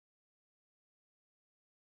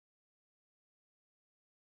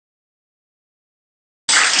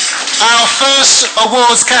first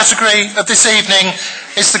awards category of this evening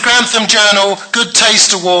is the Grantham Journal Good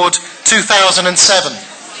Taste Award 2007.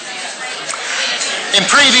 In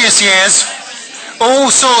previous years, all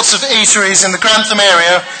sorts of eateries in the Grantham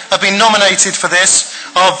area have been nominated for this,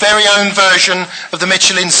 our very own version of the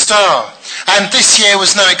Michelin Star, and this year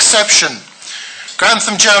was no exception.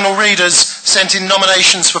 Grantham Journal readers sent in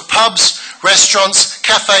nominations for pubs, restaurants,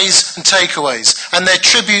 cafes and takeaways, and their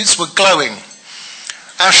tributes were glowing.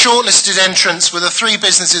 Our shortlisted entrants were the three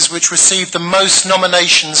businesses which received the most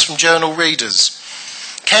nominations from Journal readers.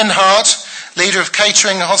 Ken Hart, leader of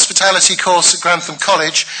catering and hospitality course at Grantham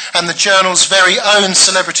College, and the Journal's very own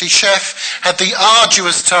celebrity chef, had the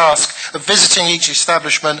arduous task of visiting each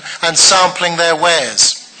establishment and sampling their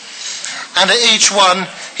wares. And at each one,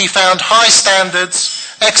 he found high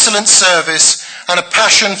standards, excellent service, and a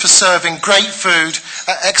passion for serving great food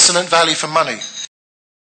at excellent value for money.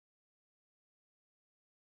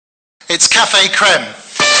 It's Café Crème.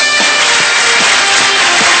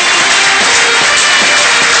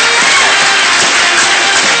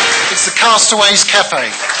 It's the Castaways Cafe.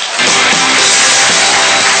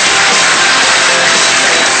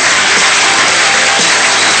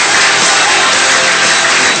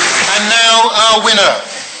 And now our winner.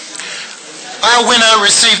 Our winner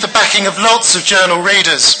received the backing of lots of Journal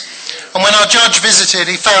readers, and when our judge visited,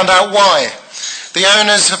 he found out why. The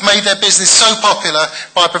owners have made their business so popular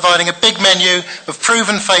by providing a big menu of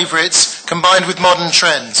proven favourites combined with modern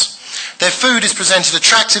trends. Their food is presented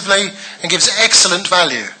attractively and gives excellent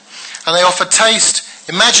value, and they offer taste,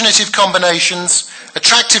 imaginative combinations,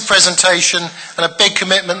 attractive presentation, and a big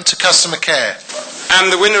commitment to customer care.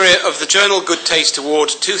 And the winner of the Journal Good Taste Award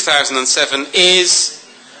 2007 is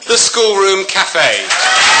the Schoolroom Cafe.